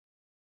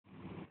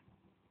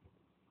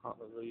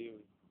Hallelujah.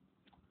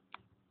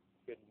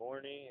 Good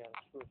morning and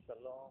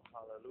shalom.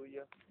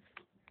 Hallelujah.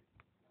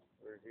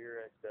 We're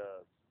here at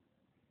the,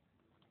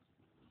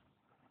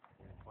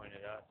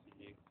 pointed out to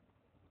you,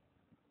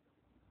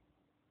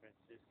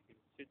 Franciscan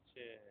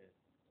Kitchen.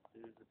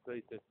 This is the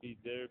place that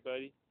feeds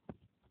everybody.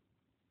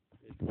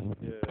 It's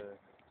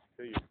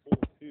so you're full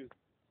too.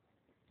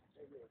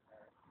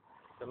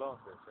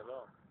 Shalom, sir.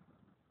 Shalom.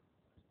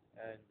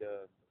 And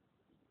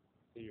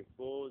so you're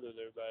full. There's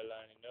everybody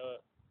lining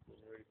up,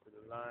 getting ready for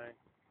the line.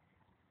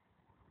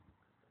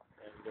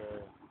 And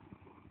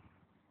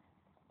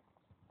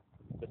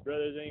the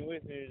brothers ain't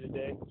with me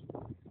today.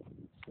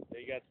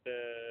 They got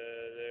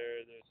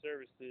their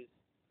services,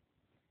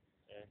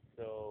 and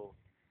so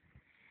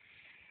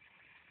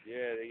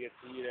yeah, they get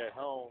to eat at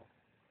home.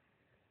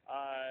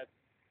 I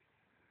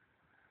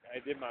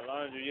did my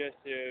laundry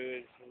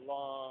yesterday. It was a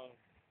long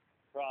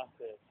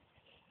process.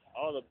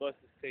 All the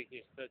buses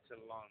taking such a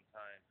long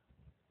time.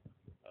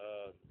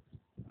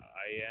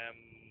 I am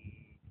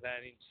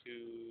planning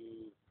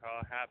to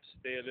perhaps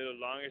stay a little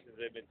longer since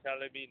they've been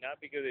telling me, not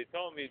because they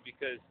told me,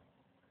 because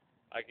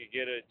I could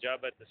get a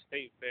job at the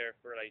state fair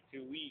for like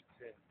 2 weeks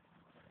and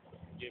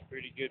get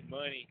pretty good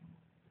money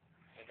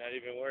and not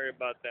even worry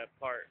about that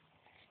part.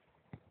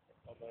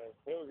 I'm on a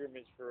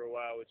pilgrimage for a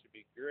while, which would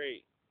be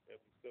great. It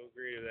would be so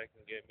great if that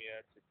can get me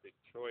out to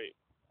Detroit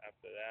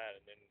after that,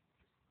 and then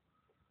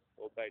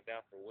go back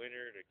down for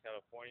winter to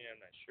California. I'm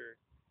not sure.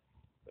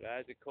 But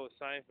I had to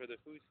co-sign for the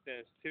food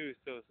stamps too,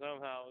 so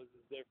somehow I was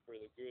just there for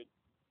the good,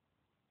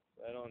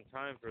 right on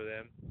time for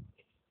them.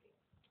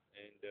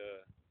 And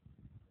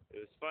it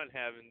was fun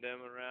having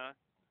them around,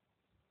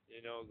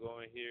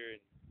 going here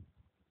and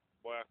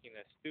walking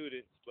as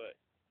students, but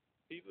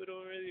people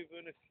don't really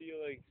want to feel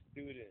like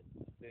students.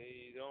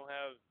 They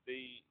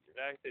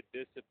lack the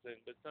discipline,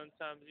 but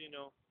sometimes,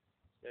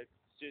 that's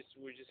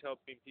we're just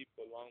helping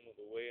people along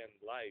the way in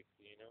life,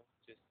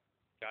 just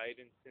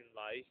guidance in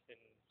life.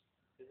 And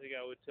just like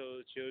I would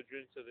tell the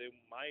children, so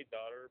my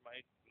daughter, if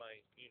I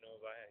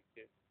had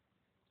kids,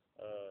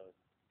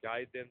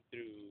 guide them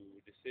through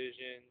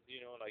decisions,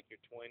 like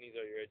your 20s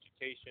are your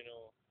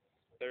educational,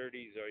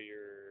 30s are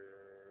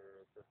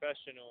your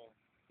professional,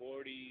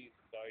 40s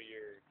are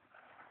your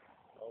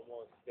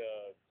almost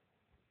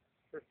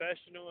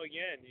professional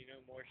again,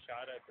 more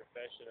shot at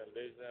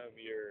professionalism,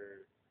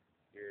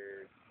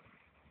 your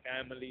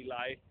family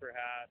life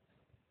perhaps,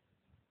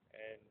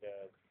 and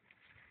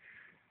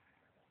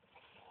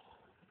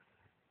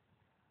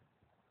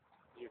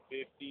your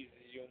 50s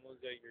is almost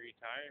like your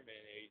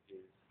retirement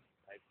ages,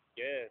 I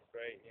guess,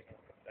 right?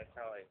 That's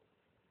how I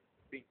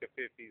think the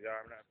 50s are.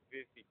 I'm not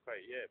 50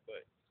 quite yet,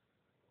 but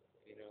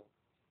you know,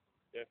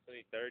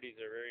 definitely 30s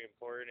are very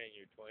important, and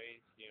your 20s,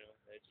 the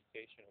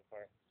educational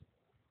part.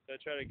 So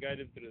I try to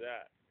guide them through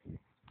that.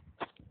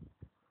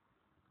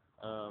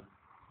 Um,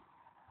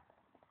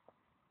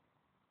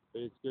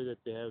 but it's good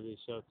that they have these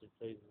sheltered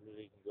places that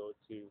they can go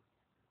to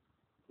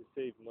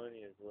save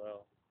money as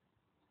well.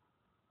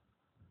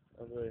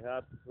 I'm really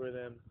happy for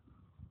them.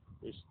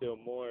 There's still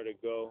more to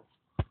go,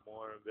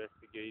 more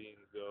investigating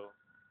to go,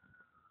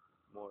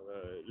 more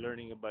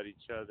learning about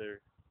each other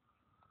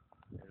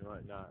and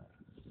whatnot.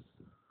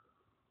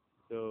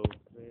 So,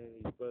 man,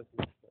 these buses,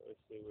 I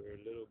wish they were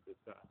a little bit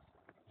faster.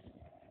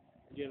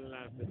 Get in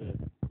line for this.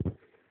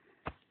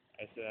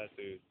 I still have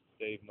to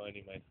save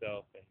money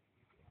myself and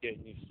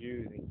get new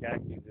shoes and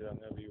khakis that I'm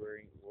going to be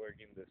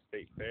working the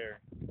state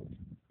fair.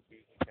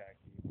 Shoes and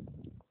khakis.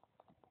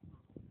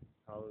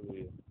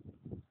 Hallelujah.